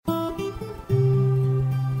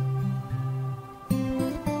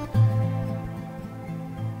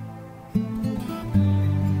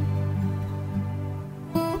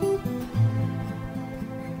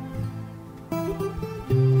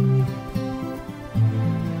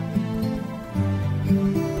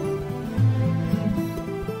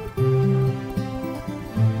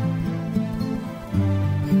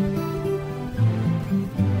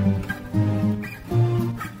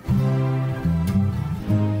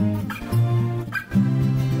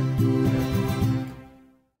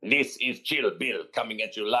This is Chill Bill coming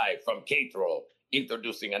at you live from Caterol,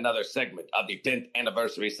 introducing another segment of the 10th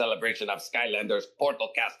anniversary celebration of Skylanders Portal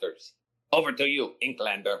Casters. Over to you,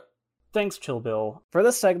 Inklander. Thanks, Chill Bill. For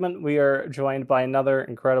this segment, we are joined by another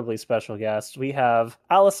incredibly special guest. We have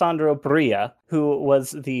Alessandro Briglia, who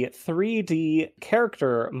was the 3D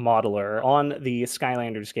character modeler on the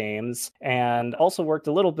Skylanders games, and also worked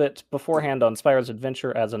a little bit beforehand on Spyro's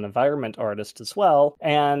Adventure as an environment artist as well.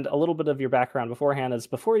 And a little bit of your background beforehand is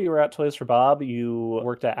before you were at Toys for Bob, you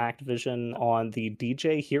worked at Activision on the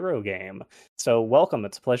DJ Hero game. So welcome.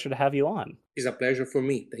 It's a pleasure to have you on. It's a pleasure for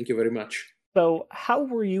me. Thank you very much. So, how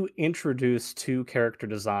were you introduced to character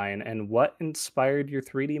design, and what inspired your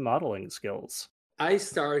 3D modeling skills? I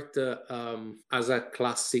start as a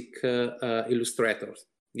classic illustrator.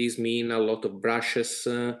 This means a lot of brushes,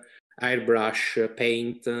 airbrush,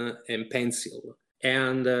 paint, and pencil.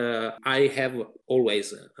 And I have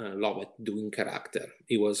always loved doing character.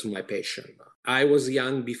 It was my passion. I was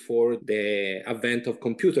young before the advent of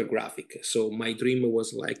computer graphics, so my dream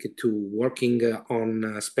was like to working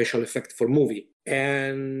on special effect for movie.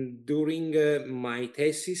 And during my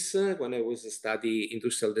thesis, when I was studying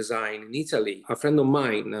industrial design in Italy, a friend of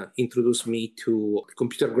mine introduced me to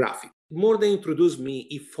computer graphics. More than introduced me,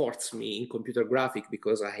 he forced me in computer graphics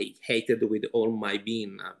because I hated with all my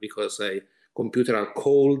being because computer are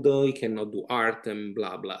cold, you cannot do art and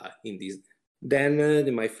blah, blah in this.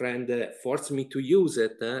 Then my friend forced me to use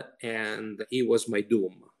it and it was my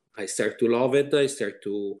doom. I start to love it, I start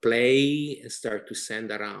to play, start to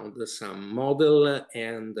send around some model,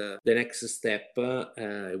 and the next step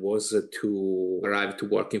was to arrive to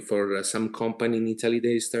working for some company in Italy.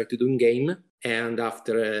 They started doing game, and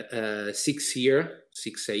after 8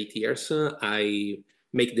 years, I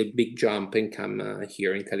make the big jump and come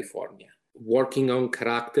here in California. Working on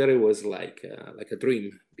character was like a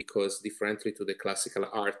dream, because differently to the classical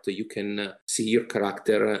art, you can see your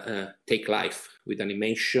character take life with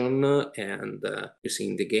animation, and you see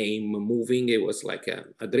in the game moving. It was like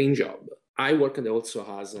a dream job. I worked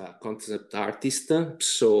also as a concept artist,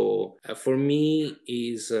 so for me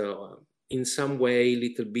is in some way a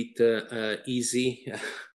little bit easy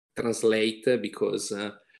translate, because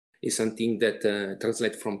it's something that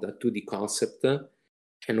translates from the 2D concept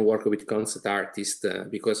and work with concept artists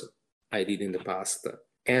because I did in the past.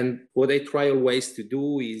 And what I try always to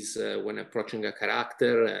do is when approaching a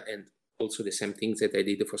character, and also the same things that I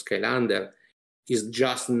did for Skylander, is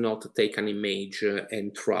just not take an image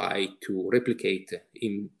and try to replicate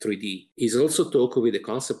in 3D. Is also talk with the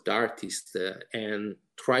concept artist and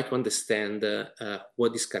try to understand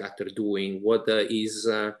what this character doing, what is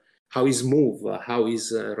how is move, how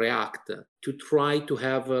is react, to try to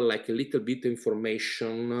have like a little bit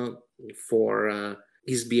information for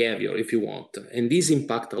his behavior, if you want. And this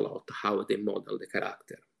impact a lot how they model the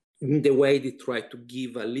character. In the way they try to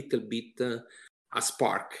give a little bit a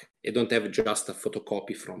spark. They don't have just a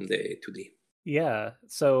photocopy from the 2D. Yeah,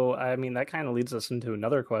 so I mean, that kind of leads us into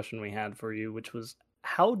another question we had for you, which was,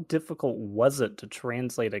 how difficult was it to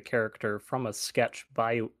translate a character from a sketch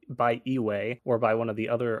by Iway or by one of the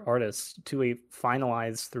other artists to a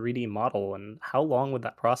finalized 3D model, and how long would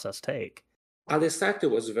that process take? At the start, it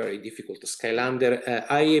was very difficult. Skylander,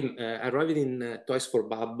 I arrived in Toys for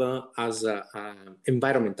Bob as an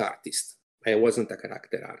environment artist. I wasn't a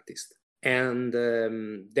character artist. And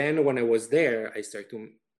then when I was there, I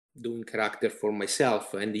started doing character for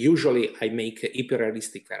myself. And usually I make a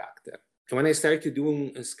hyper-realistic character. When I started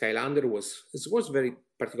doing Skylander, it was very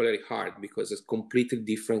particularly hard because it's a completely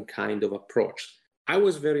different kind of approach. I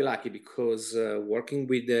was very lucky because working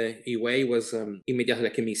with Iway was immediately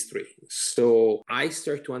like a mystery. So I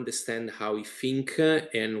start to understand how he think,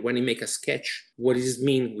 and when he make a sketch, what does it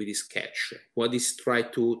mean with his sketch? What is try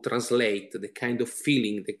to translate the kind of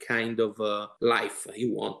feeling, the kind of life he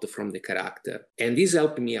want from the character. And this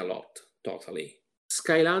helped me a lot, totally.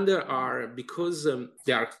 Skylander are, because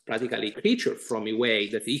they are practically creatures from Iway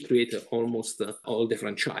that he created almost all the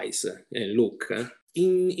franchise look.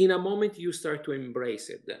 In a moment you start to embrace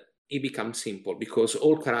it. It becomes simple because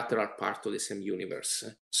all characters are part of the same universe.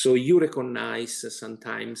 So you recognize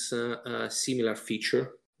sometimes a similar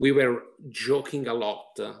feature. We were joking a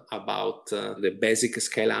lot about the basic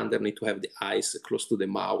Skylander need to have the eyes close to the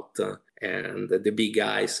mouth and the big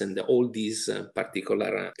eyes and all these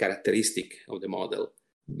particular characteristic of the model.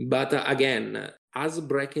 But again, as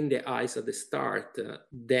breaking the ice at the start,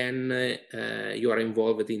 then you are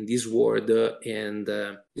involved in this world, and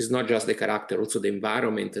it's not just the character, also the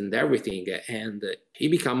environment and everything, and it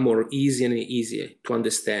becomes more easy and easy to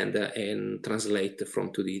understand and translate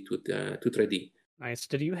from 2D to 3D. Nice.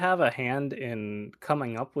 Did you have a hand in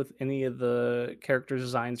coming up with any of the character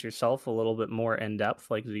designs yourself a little bit more in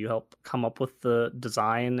depth? Like, did you help come up with the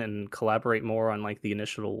design and collaborate more on like the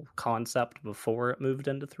initial concept before it moved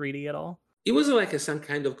into 3D at all? It was like some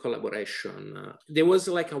kind of collaboration. There was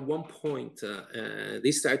like at one point,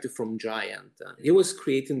 they started from Giant. He was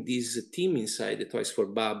creating this team inside the Toys for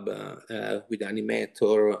Bob with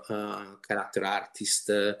animator, character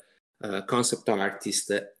artist, concept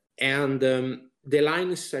artist, and the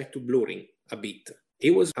line started to blurring a bit.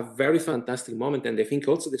 It was a very fantastic moment, and I think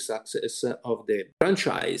also the success of the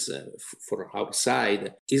franchise for our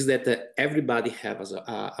side is that everybody has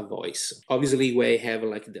a voice. Obviously, we have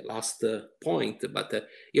like the last point, but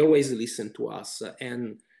he always listened to us.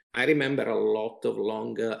 And I remember a lot of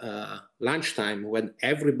long lunchtime when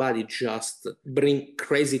everybody just bring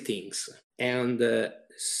crazy things. And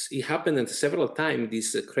it happened several times.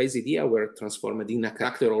 This crazy idea were transformed in a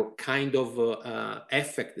character or kind of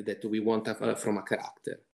effect that we want from a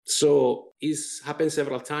character. So it's happened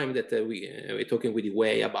several times that we're talking with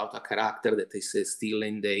Wei about a character that is still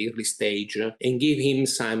in the early stage and give him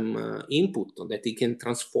some input that he can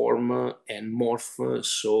transform and morph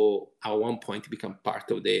so at one point become part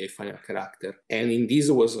of the final character. And in this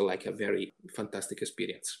was like a very fantastic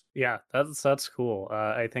experience. Yeah, that's cool.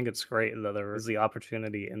 I think it's great that there was the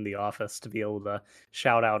opportunity in the office to be able to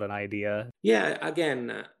shout out an idea. Yeah,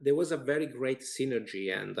 again, there was a very great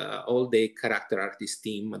synergy, and all the character artist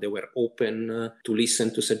team, they were open to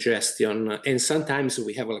listen to suggestion. And sometimes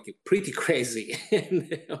we have like a pretty crazy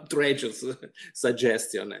and outrageous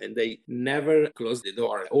suggestion, and they never close the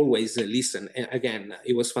door, always listen. And again,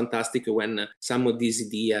 it was fantastic when some of these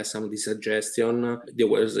ideas, some of these suggestion, they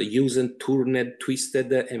was used, turned,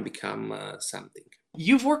 twisted, and become something.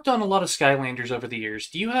 You've worked on a lot of Skylanders over the years.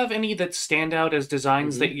 Do you have any that stand out as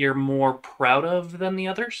designs that you're more proud of than the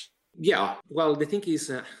others? Yeah, well, the thing is,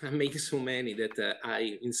 I'm making so many that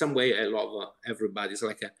in some way, I love everybody. It's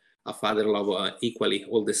like a father love equally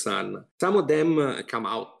all the son. Some of them come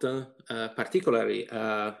out, particularly,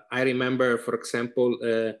 I remember, for example,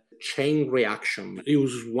 Chain Reaction. He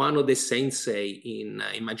was one of the sensei in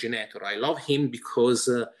Imaginator. I love him because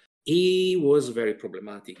he was very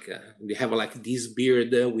problematic. They have like this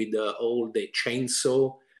beard with all the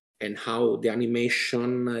chainsaw and how the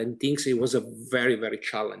animation and things. It was a very, very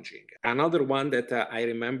challenging. Another one that I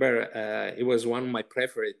remember, it was one of my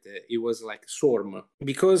favorite. It was like Swarm.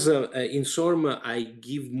 Because in Swarm, I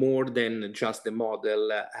give more than just the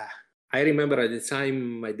model. I remember at the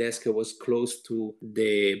time my desk was close to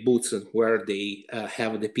the booths where they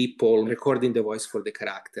have the people recording the voice for the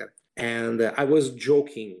character. And I was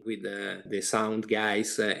joking with the sound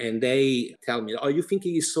guys, and they tell me, "Oh, you think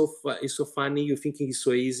he's so funny? You think he's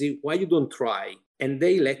so easy? Why you don't try?" And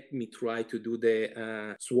they let me try to do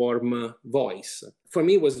the Swarm voice. For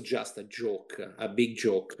me, it was just a joke, a big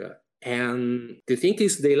joke. And the thing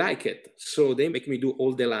is, they like it. So they make me do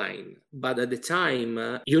all the line. But at the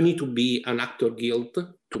time, you need to be an actor guild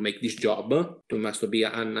to make this job. You must be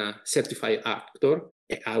a certified actor.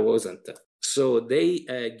 I wasn't. So they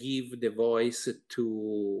give the voice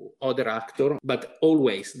to other actor, but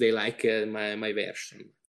always they like my version.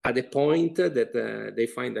 At the point that they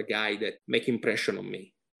find a guy that make impression on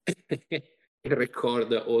me,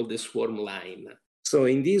 record all the Swarm line. So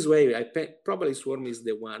in this way, probably Swarm is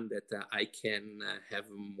the one that I can have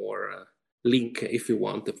more link, if you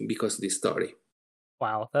want, because of this story.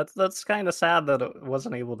 Wow, that's kind of sad that it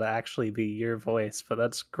wasn't able to actually be your voice, but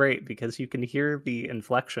that's great because you can hear the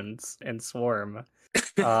inflections in Swarm.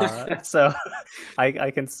 So I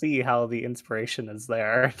can see how the inspiration is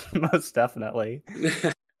there, most definitely.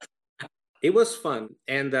 It was fun,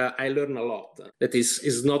 and I learned a lot. That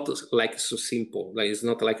is not like so simple. Like it's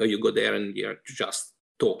not like, oh, you go there and you just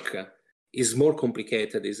talk. Is more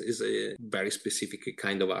complicated, is a very specific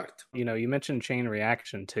kind of art. You know, you mentioned Chain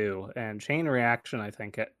Reaction too, and Chain Reaction, I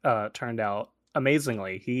think, it turned out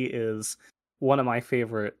amazingly. He is one of my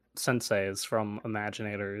favorite senseis from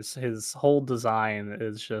Imaginators. His whole design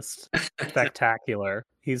is just spectacular.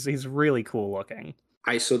 He's really cool looking.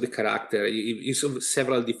 I saw the character. He saw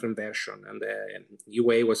several different versions, and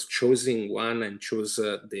UA was choosing one and chose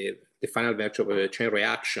the final version of Chain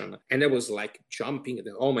Reaction. And I was like jumping.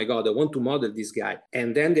 Oh my God, I want to model this guy.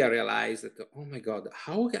 And then they realized that, oh my God,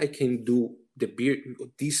 how I can do the beard,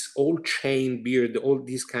 this old chain beard, all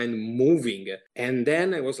this kind of moving. And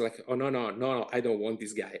then I was like, oh, no, I don't want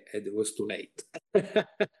this guy. And it was too late.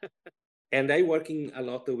 And I working a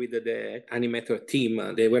lot with the animator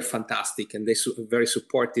team. They were fantastic and they very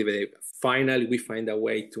supportive. Finally, we find a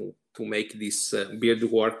way to make this beard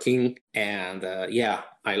working. And yeah,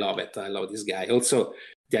 I love it. I love this guy. Also,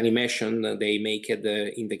 the animation they make it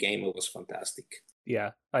in the game was fantastic.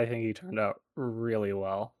 Yeah, I think he turned out really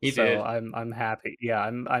well. He so did. I'm happy. Yeah,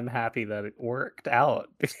 I'm happy that it worked out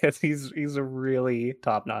because he's a really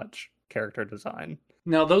top-notch character design.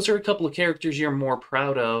 Now, those are a couple of characters you're more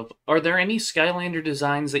proud of. Are there any Skylander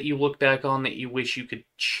designs that you look back on that you wish you could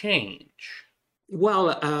change?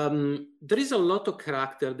 Well, there is a lot of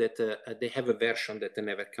character that they have a version that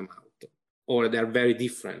never come out, or they're very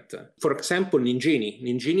different. For example, Ninjini.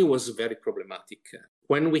 Ninjini was very problematic.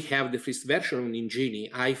 When we have the first version of Ninjini,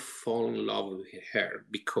 I fall in love with her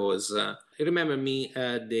because you remember me,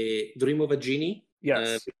 the Dream of a Genie?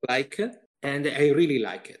 Yes. And I really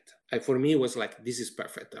like it. For me, it was like, this is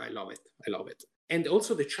perfect. I love it. I love it. And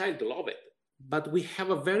also the child love it. But we have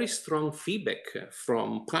a very strong feedback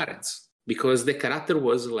from parents because the character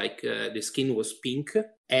was like, the skin was pink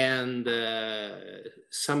and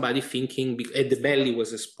somebody thinking, the belly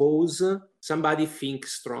was exposed, somebody think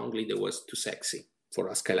strongly that was too sexy for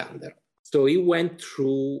a Skylander. So he went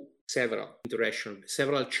through several iterations,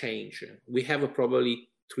 several change. We have probably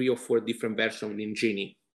 3 or 4 different versions of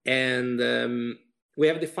Ninjini. And we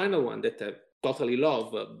have the final one that I totally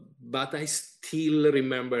love, but I still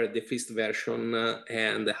remember the first version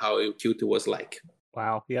and how cute it was like.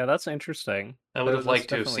 Wow. Yeah, that's interesting. I would have That's liked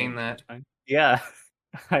to have definitely seen that. interesting. Yeah,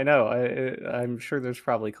 I know. I'm sure there's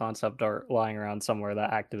probably concept art lying around somewhere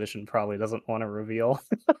that Activision probably doesn't want to reveal.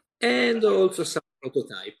 And also some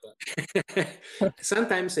prototype.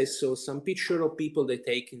 Sometimes I saw some picture of people they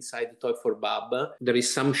take inside the Toy for Bob. There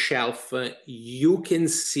is some shelf. You can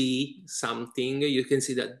see something. You can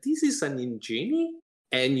see that this is an Ninjini.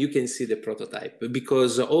 And you can see the prototype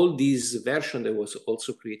because all these versions there was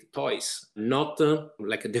also created toys, not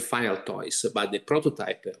like the final toys, but the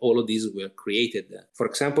prototype. All of these were created. For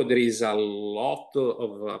example, there is a lot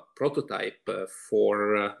of prototype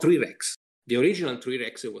for T-Rex. The original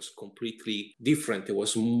T-Rex was completely different. It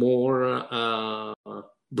was more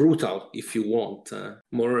brutal, if you want,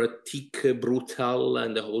 more thick, brutal,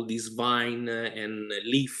 and all this vine and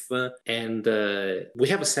leaf. And we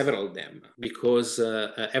have several of them because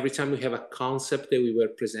every time we have a concept that we were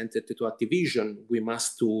presented to Activision, we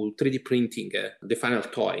must do 3D printing the final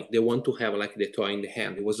toy. They want to have like the toy in the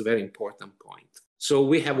hand. It was a very important point. So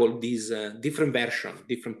we have all these different versions,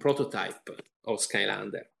 different prototype of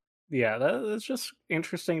Skylander. Yeah, that's just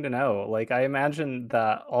interesting to know. Like, I imagine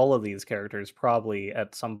that all of these characters probably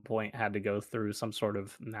at some point had to go through some sort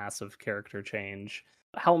of massive character change.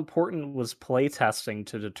 How important was playtesting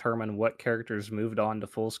to determine what characters moved on to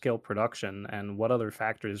full-scale production, and what other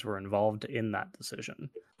factors were involved in that decision?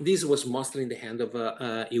 This was mostly in the hand of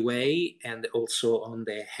EA and also on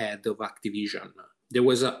the head of Activision. There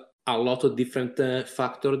was a lot of different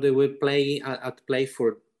factors that were at play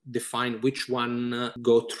for define which one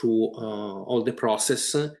go through all the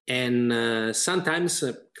process, and sometimes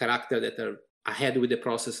characters that are ahead with the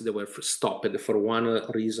process they were stopped for one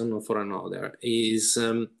reason or for another. Is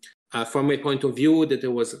from my point of view that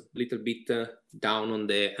it was a little bit down on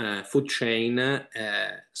the food chain.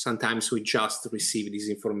 Sometimes we just receive this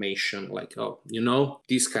information like, oh,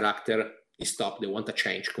 this character is stopped, they want to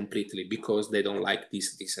change completely because they don't like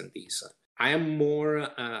this and this. I am more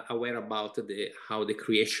aware about how the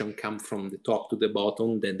creation come from the top to the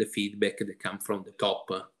bottom than the feedback that come from the top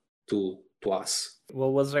to us.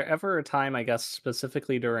 Well, was there ever a time, I guess,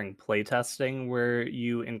 specifically during playtesting where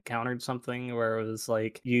you encountered something where it was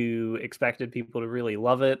like you expected people to really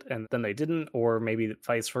love it and then they didn't, or maybe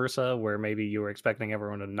vice versa, where maybe you were expecting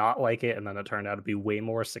everyone to not like it and then it turned out to be way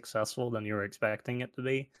more successful than you were expecting it to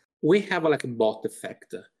be? We have like a bot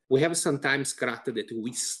effect. We have sometimes character that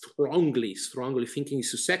we strongly thinking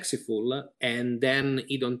is successful, and then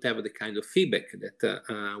you don't have the kind of feedback that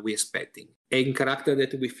we're expecting. And character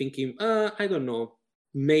that we thinking, I don't know,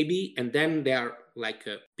 maybe, and then they are like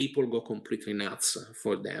people go completely nuts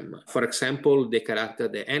for them. For example, the character,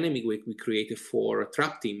 the enemy we created for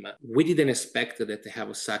Trap Team, we didn't expect that they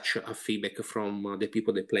have such a feedback from the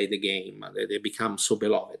people that play the game. They become so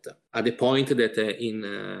beloved. At the point that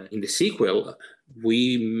in the sequel,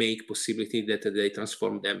 we make possibility that they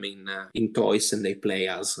transform them in toys and they play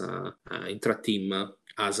as in Trap Team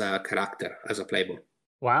as a character, as a playable.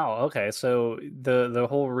 Wow, okay. So the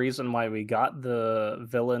whole reason why we got the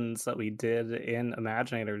villains that we did in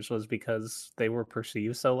Imaginators was because they were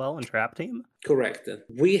perceived so well in Trap Team? Correct.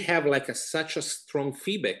 We have like such a strong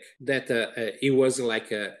feedback that it was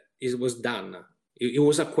like it was done. It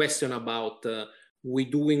was a question about we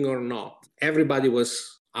doing or not. Everybody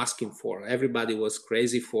was asking for. Everybody was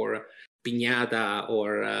crazy for Piñata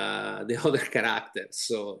or the other characters.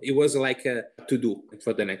 So it was like to do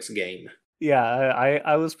for the next game. Yeah,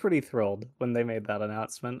 I was pretty thrilled when they made that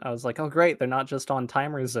announcement. I was like, oh great, they're not just on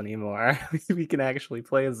timers anymore. We can actually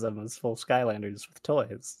play as them as full Skylanders with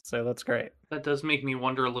toys. So that's great. That does make me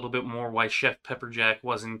wonder a little bit more why Chef Pepperjack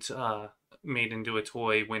wasn't made into a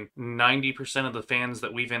toy when 90% of the fans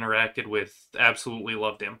that we've interacted with absolutely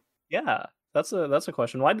loved him. Yeah, that's a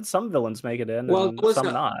question. Why did some villains make it in Well, and some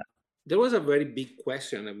not? there was a very big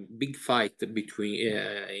question, a big fight between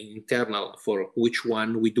internal for which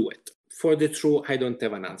one we do it. For the truth, I don't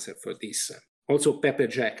have an answer for this. Also, Pepper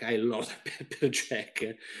Jack, I love Pepper Jack.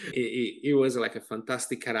 He was like a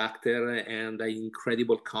fantastic character and an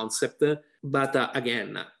incredible concept. But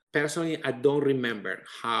again, personally, I don't remember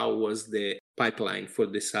how was the pipeline for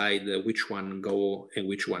decide which one go and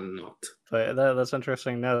which one not. But that's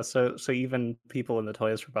interesting. No, so even people in the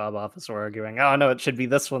Toys for Bob office were arguing, oh no, it should be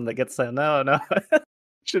this one that gets sent. No, no.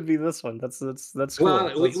 It should be this one. That's cool.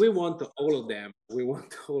 Well, we want all of them. We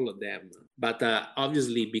want all of them. But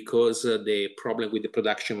obviously, because the problem with the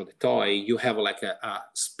production of the toy, you have like a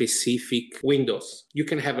specific windows. You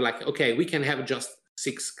can have like, okay, we can have just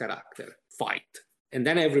 6 character fight. And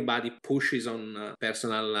then everybody pushes on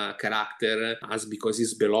personal character as because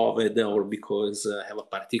he's beloved or because have a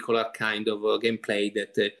particular kind of gameplay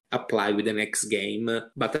that apply with the next game.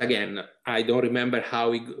 But again, I don't remember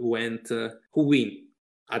how it went, who win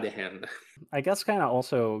at the end. I guess kind of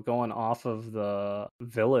also going off of the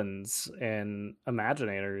villains and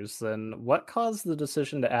Imaginators, then what caused the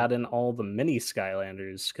decision to add in all the mini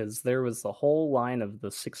Skylanders? Because there was the whole line of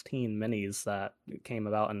the 16 minis that came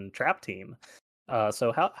about in Trap Team.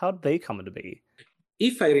 So how did they come to be?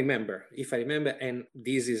 If I remember, and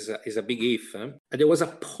this is a big if, there was a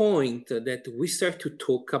point that we start to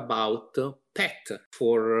talk about pet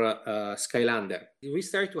for Skylander. We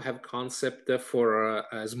start to have concept for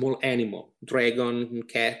a small animal, dragon,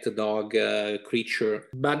 cat, dog, creature.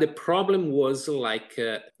 But the problem was like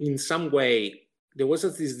in some way, there was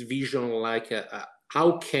this vision like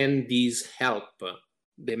how can this help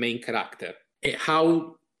the main character?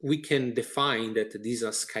 How we can define that this is a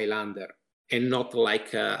Skylander and not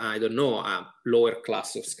like, I don't know, a lower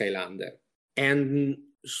class of Skylander. And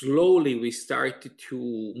slowly we started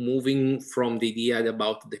to moving from the idea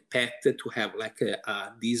about the pet to have like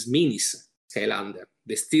these minis Skylander.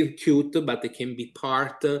 They're still cute, but they can be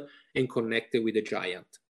part and connected with the giant.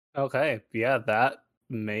 Okay, yeah, that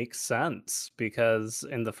makes sense because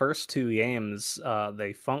in the first 2 games,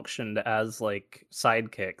 they functioned as like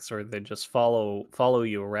sidekicks, or they just follow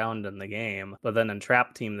you around in the game. But then in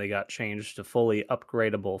Trap Team, they got changed to fully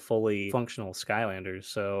upgradable, fully functional Skylanders.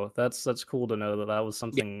 So that's cool to know that was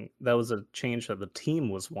something that was a change that the team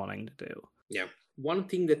was wanting to do. Yeah. One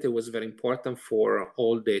thing that was very important for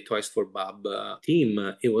all the Toys for Bob team,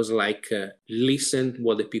 it was like listen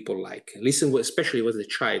what the people like, listen especially what the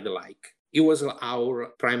child like. It was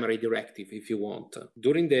our primary directive, if you want.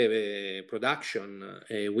 During the production,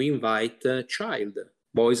 we invite child,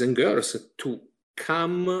 boys and girls, to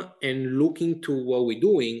come and look into what we're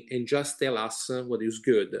doing and just tell us what is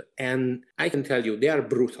good. And I can tell you, they are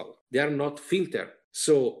brutal. They are not filtered.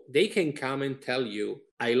 So they can come and tell you,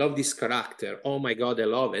 I love this character. Oh my God, I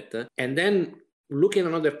love it. And then look at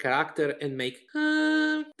another character and make,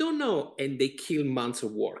 don't know. And they kill months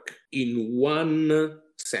of work in one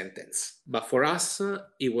sentence. But for us,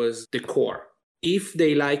 it was the core. If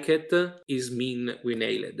they like it, is mean we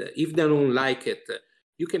nailed it. If they don't like it,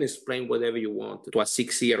 you can explain whatever you want to a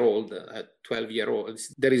 6-year-old, a 12-year-old.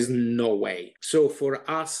 There is no way. So for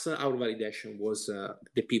us, our validation was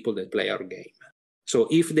the people that play our game. So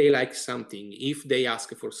if they like something, if they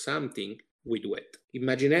ask for something, we do it.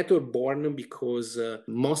 Imaginator born because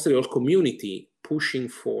mostly our community pushing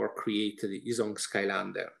for create his own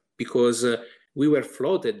Skylander, because we were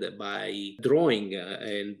floated by drawing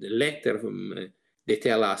and letter. They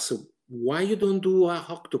tell us, why you don't do a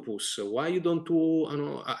octopus? Why you don't do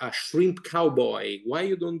a shrimp cowboy? Why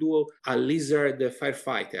you don't do a lizard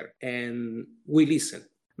firefighter? And we listen.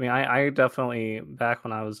 I mean, I definitely, back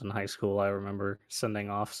when I was in high school, I remember sending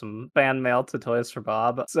off some fan mail to Toys for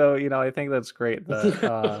Bob. So, I think that's great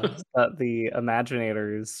that that the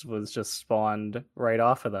Imaginators was just spawned right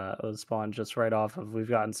off of that. It was spawned just right off of, we've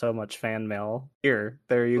gotten so much fan mail. Here,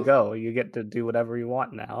 there you go. You get to do whatever you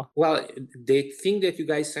want now. Well, the thing that you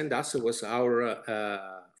guys sent us was our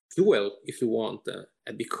fuel, if you want,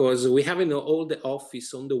 because we have in all the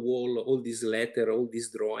office, on the wall, all this letter, all this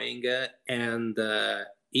drawing, and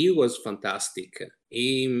he was fantastic.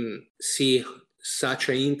 He see such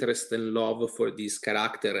an interest and love for this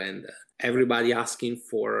character, and everybody asking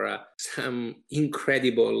for some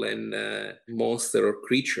incredible and monster or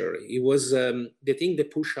creature. It was the thing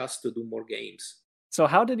that pushed us to do more games. So,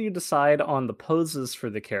 how did you decide on the poses for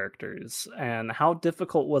the characters, and how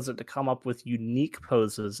difficult was it to come up with unique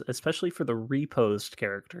poses, especially for the reposed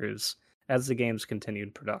characters as the game's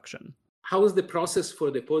continued production? How was the process for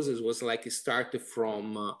the poses? Was like it started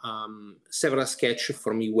from several sketches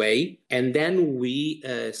from UA, and then we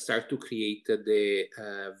start to create the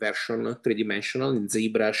version three-dimensional in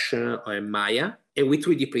ZBrush or Maya, and we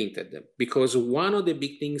 3D printed them. Because one of the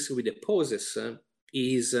big things with the poses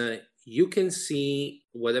is you can see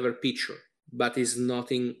whatever picture, but it's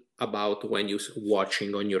nothing about when you're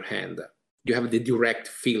watching on your hand. You have the direct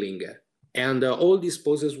feeling. And all these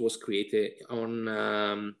poses was created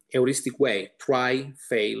on heuristic way: try,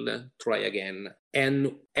 fail, try again.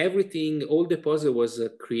 And everything, all the poses was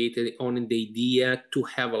created on the idea to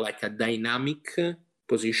have like a dynamic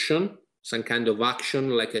position, some kind of action,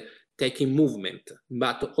 like taking movement,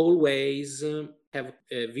 but always have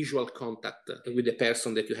a visual contact with the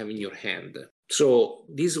person that you have in your hand. So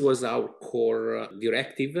this was our core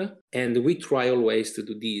directive, and we try always to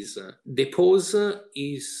do this. The pose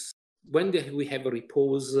is when we have a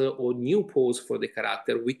repose or new pose for the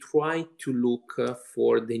character, we try to look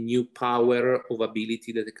for the new power of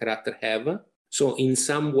ability that the character have. So in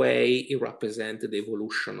some way, it represents the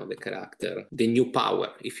evolution of the character, the new power,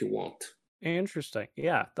 if you want. Interesting.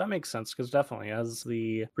 Yeah, that makes sense because definitely as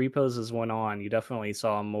the reposes went on, you definitely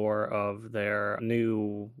saw more of their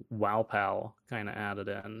new wow pal kind of added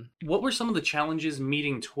in. What were some of the challenges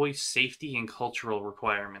meeting toy safety and cultural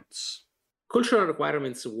requirements? Cultural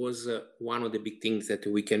requirements was one of the big things that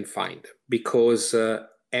we can find because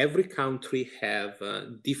every country have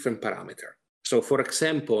different parameter. So, for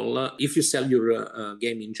example, if you sell your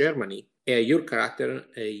game in Germany, your character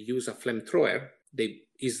use a flamethrower,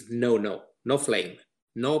 is no flame,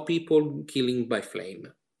 no people killing by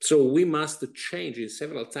flame. So we must change it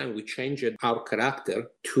several times. We changed our character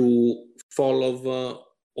to follow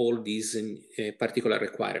all these particular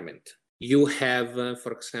requirement. You have,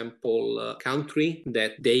 for example, a country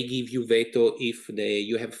that they give you veto if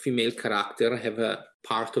you have female character, have a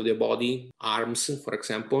part of the body, arms, for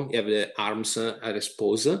example, you have the arms are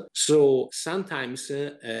exposed. So sometimes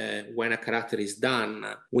when a character is done,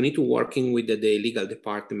 we need to working with the legal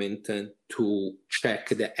department to check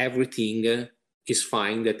that everything is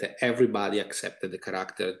fine, that everybody accepted the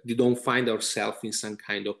character. You don't find ourselves in some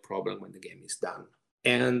kind of problem when the game is done.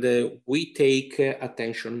 And we take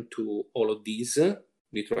attention to all of these.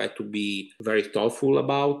 We try to be very thoughtful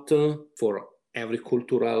about for every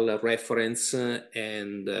cultural reference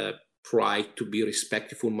and try to be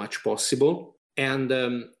respectful much possible. And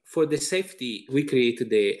for the safety, we created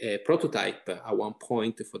the prototype at one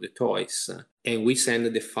point for the toys, and we send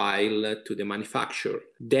the file to the manufacturer.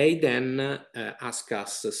 They then ask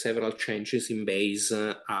us several changes in base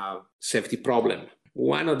of safety problem.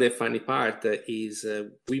 One of the funny part is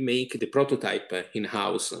we make the prototype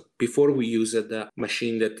in-house. Before we use a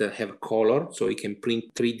machine that have color, so we can print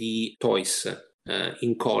 3D toys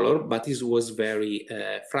in color, but it was very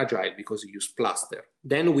fragile because we used plaster.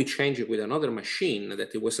 Then we changed it with another machine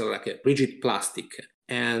that it was like a rigid plastic.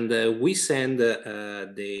 And we send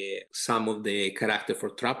some of the character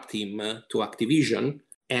for Trap Team to Activision,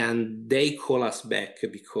 and they call us back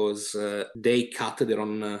because they cut their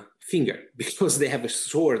own finger because they have a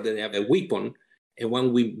sword, they have a weapon. And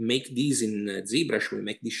when we make these in ZBrush, we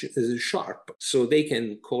make this sharp. So they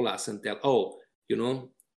can call us and tell,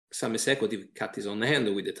 some executive cut his own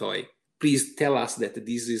hand with the toy. Please tell us that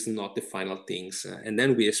this is not the final things. And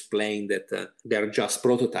then we explain that they're just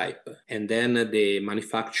prototype. And then the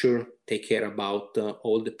manufacturer take care about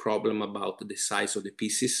all the problem about the size of the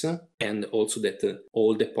pieces, and also that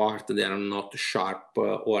all the parts that are not sharp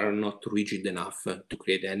or are not rigid enough to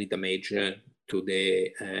create any damage to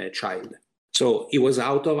the child. So it was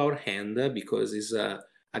out of our hand because it's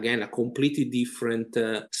again a completely different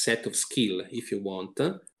set of skill, if you want.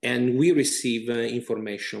 And we receive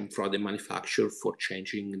information from the manufacturer for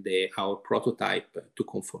changing our prototype to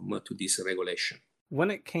conform to this regulation. When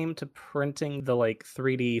it came to printing the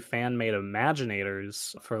 3D fan-made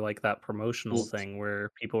Imaginators for that promotional thing where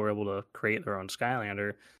people were able to create their own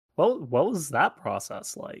Skylander, what was that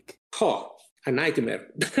process like? Oh, a nightmare.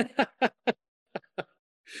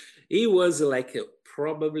 It was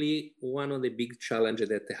probably one of the big challenges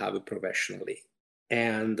that I have professionally.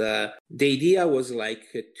 And the idea was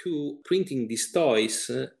to printing these toys,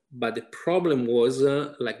 but the problem was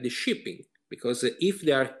the shipping, because if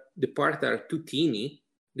the parts are too teeny,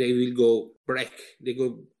 they will go break, they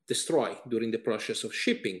go destroy during the process of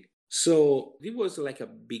shipping. So it was a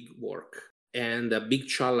big work and a big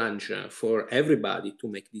challenge for everybody to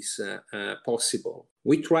make this possible.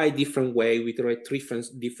 We tried different way, we tried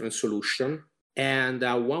different solution. And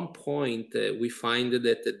at one point, we find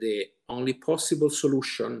that the only possible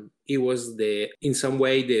solution, it was in some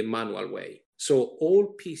way, the manual way. So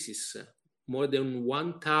all pieces, more than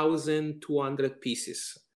 1,200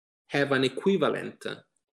 pieces, have an equivalent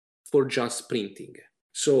for just printing.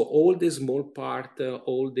 So all the small part,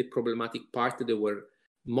 all the problematic part that were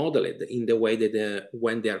modeled in the way that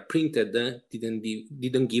when they are printed,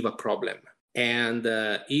 didn't give a problem. And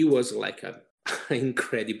it was like an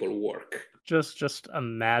incredible work. Just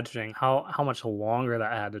imagining how much longer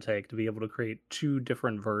that had to take to be able to create two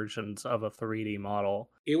different versions of a 3D model.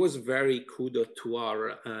 It was very kudos to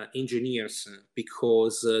our engineers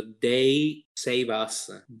because they save us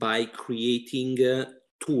by creating a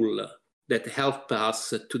tool that helped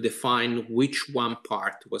us to define which one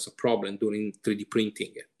part was a problem during 3D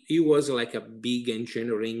printing. It was like a big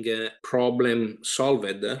engineering problem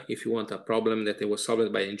solved, if you want, a problem that was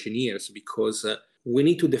solved by engineers, because we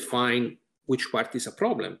need to define which part is a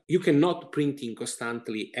problem. You cannot printing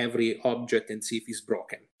constantly every object and see if it's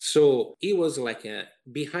broken. So it was like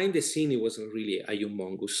behind the scene, it was really a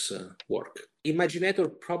humongous work.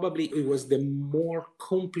 Imaginator probably it was the more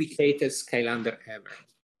complicated Skylander ever,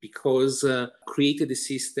 because created the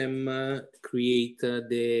system, create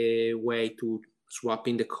the way to swap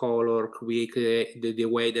in the color, create the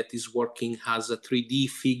way that is working as a 3D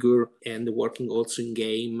figure and working also in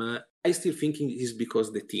game. I still think it is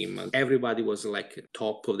because the team, everybody was like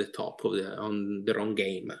top of on their own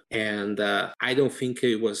game. And I don't think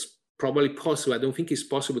it was probably possible. I don't think it's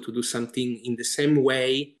possible to do something in the same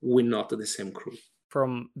way with not the same crew.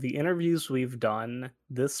 From the interviews we've done,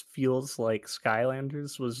 this feels like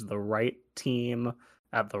Skylanders was the right team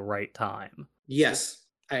at the right time. Yes.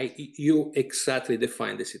 You exactly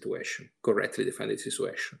defined the situation, correctly defined the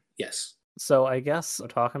situation. Yes. So I guess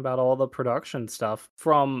talking about all the production stuff,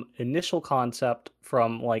 from initial concept,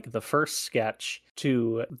 from like the first sketch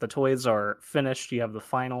to the toys are finished, you have the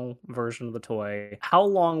final version of the toy. How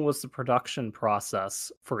long was the production process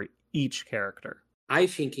for each character? I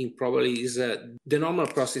think it probably is the normal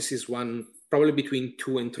process is probably between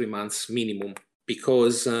 2 and 3 months minimum,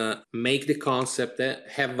 because make the concept,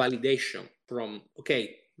 have validation from,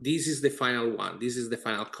 okay, this is the final one. This is the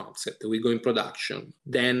final concept. We go in production.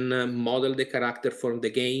 Then model the character for the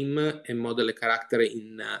game and model the character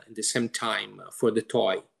in the same time for the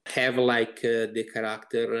toy. Have like the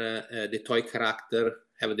character, the toy character,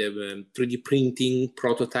 have the 3D printing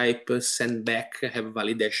prototype sent back, have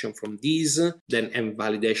validation from these, then have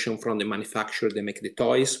validation from the manufacturer that make the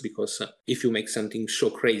toys, because if you make something so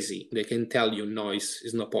crazy, they can tell you no,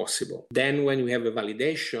 it's not possible. Then when we have a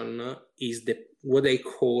validation, is what they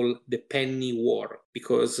call the penny war,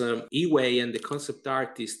 because Iway and the concept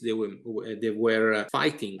artists, they were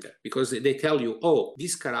fighting, because they tell you, oh,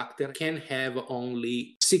 this character can have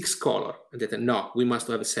only 6 color, and they tell, no, we must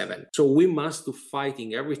have 7. So we must do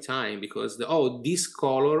fighting every time, because this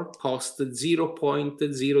color costs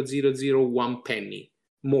 0.0001 penny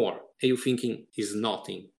more, and you're thinking is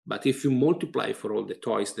nothing. But if you multiply for all the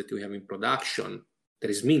toys that you have in production,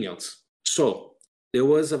 there is millions. So there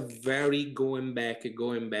was a very going back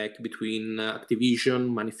between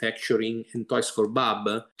Activision, manufacturing, and Toys for Bob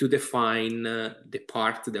to define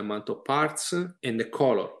the amount of parts, and the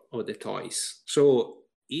color of the toys. So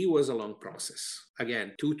it was a long process.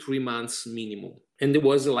 Again, 2-3 months minimum. And it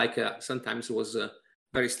was like, sometimes it was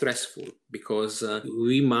very stressful, because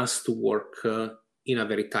we must work in a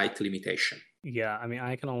very tight limitation. Yeah, I mean,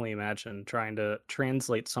 I can only imagine trying to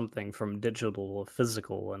translate something from digital to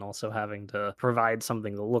physical, and also having to provide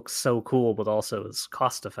something that looks so cool but also is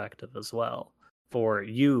cost effective as well for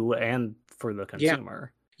you and for the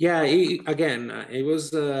consumer. Yeah, it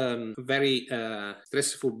was a very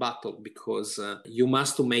stressful battle, because you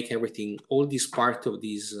must make everything, all this part of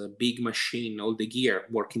this big machine, all the gear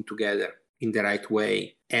working together in the right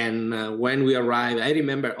way. And when we arrived, I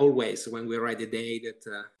remember always when we arrived the day that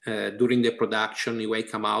during the production, we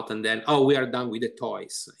come out and then, we are done with the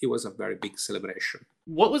toys. It was a very big celebration.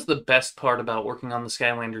 What was the best part about working on the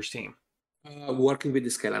Skylanders team? Working with the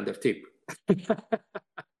Skylander team.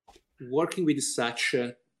 Working with such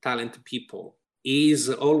talented people is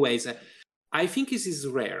always... I think this is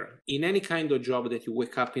rare. In any kind of job that you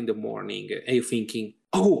wake up in the morning and you're thinking,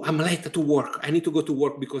 oh, I'm late to work. I need to go to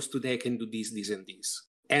work because today I can do this, this, and this.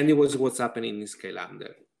 And it was what's happening in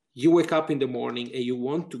Skylander. You wake up in the morning and you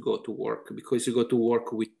want to go to work because you go to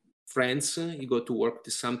work with friends, you go to work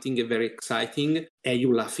to something very exciting, and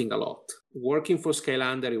you're laughing a lot. Working for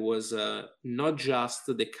Skylander, it was not just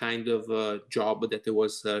the kind of job that it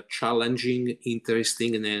was challenging,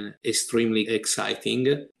 interesting, and then extremely exciting.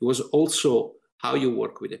 It was also how you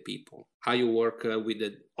work with the people. how you work with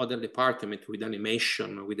the other department, with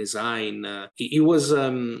animation, with design. It was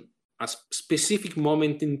a specific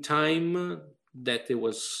moment in time that it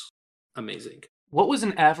was amazing. What was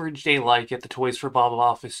an average day like at the Toys for Bob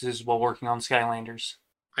offices while working on Skylanders?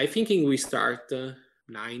 I think we start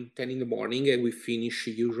 9, 10 in the morning and we finish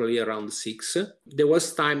usually around 6. There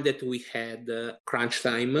was time that we had crunch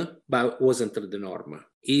time, but it wasn't the norm.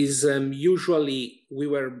 Usually we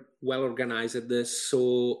were well organized,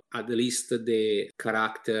 so at least the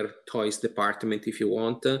character toys department, if you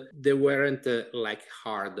want, they weren't like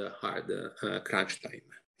hard crunch time.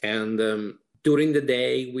 And during the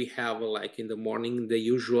day we have like in the morning the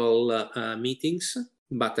usual meetings,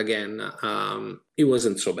 but again it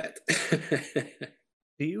wasn't so bad.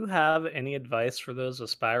 Do you have any advice for those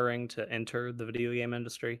aspiring to enter the video game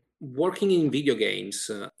industry? Working in video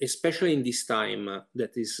games, especially in this time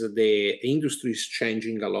that is the industry is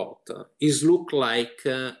changing a lot, is look like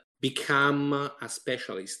become a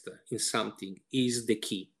specialist in something is the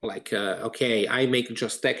key. Like, okay, I make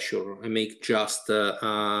just texture, I make just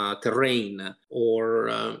terrain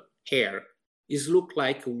or hair. Is look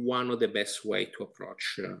like one of the best way to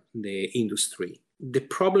approach the industry. The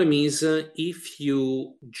problem is if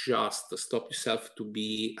you just stop yourself to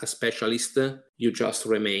be a specialist, you just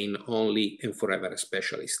remain only and forever a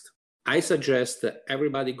specialist. I suggest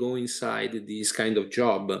everybody go inside this kind of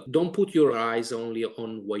job. Don't put your eyes only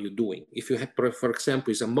on what you're doing. If you have, for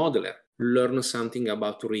example, is a modeler, learn something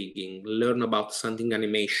about rigging, learn about something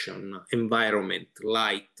animation, environment,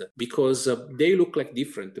 light, because they look like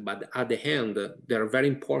different, but at the end, they're very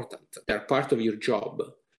important. They're part of your job.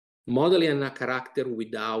 Modeling a character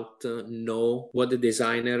without know what the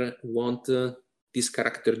designer want this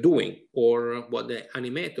character doing or what the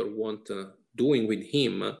animator want doing with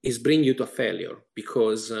him is bring you to failure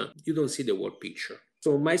because you don't see the whole picture.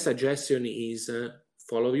 So my suggestion is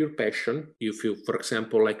follow your passion. If you, for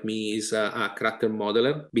example, like me, is a character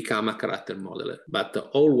modeler, become a character modeler. But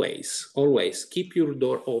always keep your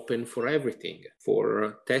door open for everything,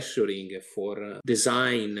 for texturing, for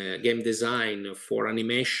design, game design, for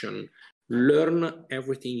animation. Learn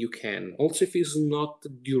everything you can. Also, if it's not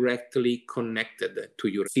directly connected to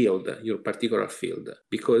your field, your particular field,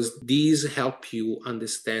 because these help you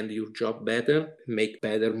understand your job better, make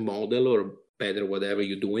better model or better whatever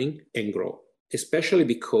you're doing, and grow. Especially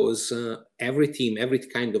because every team, every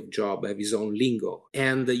kind of job have its own lingo.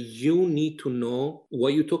 And you need to know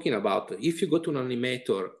what you're talking about. If you go to an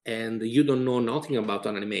animator and you don't know nothing about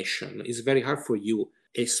an animation, it's very hard for you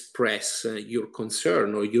to express your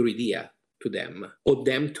concern or your idea to them or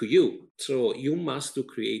them to you. So you must to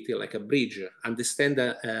create like a bridge, understand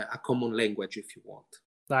a common language if you want.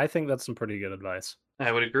 I think that's some pretty good advice.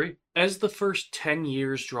 I would agree. As the first 10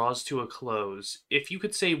 years draws to a close, if you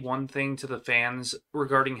could say one thing to the fans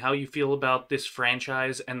regarding how you feel about this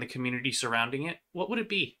franchise and the community surrounding it, what would it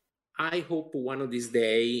be? I hope one of these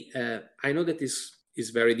days, I know that is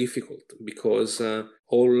very difficult because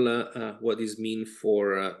all what is mean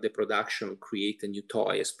for the production, create a new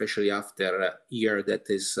toy, especially after a year that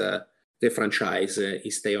is the franchise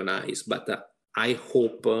is stay on ice. But I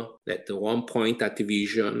hope that at one point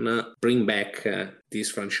Activision bring back this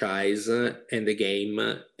franchise and the game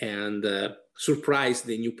and surprise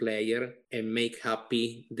the new player and make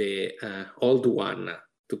happy the old one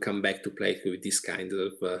to come back to play with this kind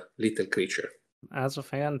of little creature. As a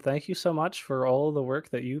fan, thank you so much for all the work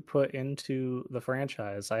that you put into the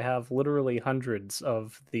franchise. I have literally hundreds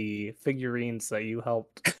of the figurines that you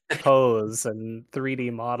helped pose and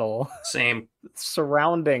 3D model. Same.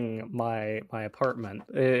 Surrounding my apartment.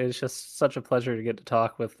 It's just such a pleasure to get to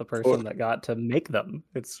talk with the person that got to make them.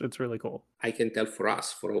 It's really cool. I can tell for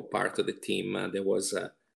us, for all part of the team, there was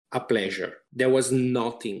a pleasure. There was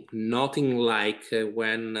nothing like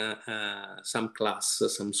when some class,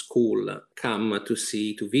 some school come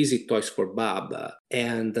to visit Toys for Bob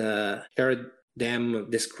and heard them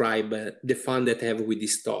describe the fun that they have with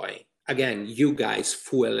this toy. Again, you guys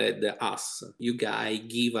fueled us. You guys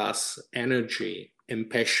give us energy and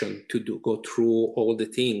passion to go through all the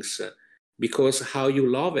things because how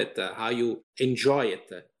you love it, how you enjoy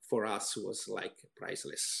it for us was like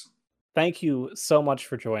priceless. Thank you so much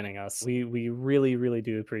for joining us. We really, really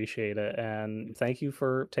do appreciate it. And thank you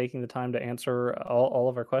for taking the time to answer all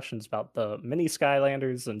of our questions about the mini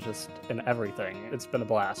Skylanders and everything. It's been a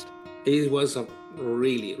blast. It was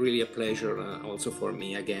really a pleasure also for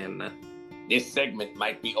me again. This segment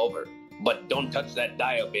might be over, but don't touch that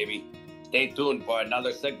dial, baby. Stay tuned for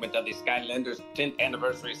another segment of the Skylanders 10th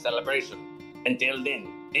anniversary celebration. Until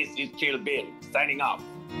then, this is Chill Bill, signing off.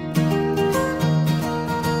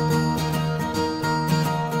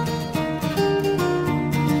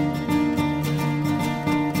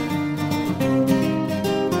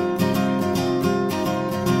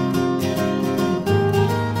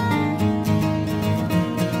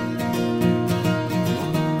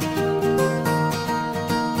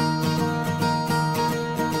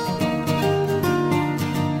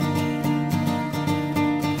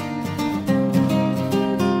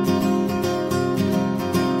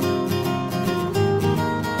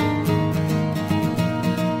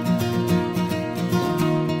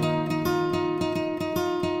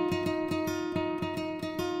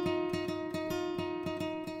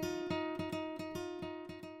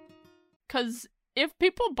 because if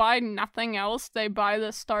people buy nothing else, they buy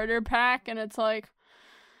the starter pack, and it's like,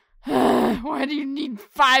 why do you need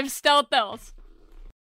 5 stealth elves?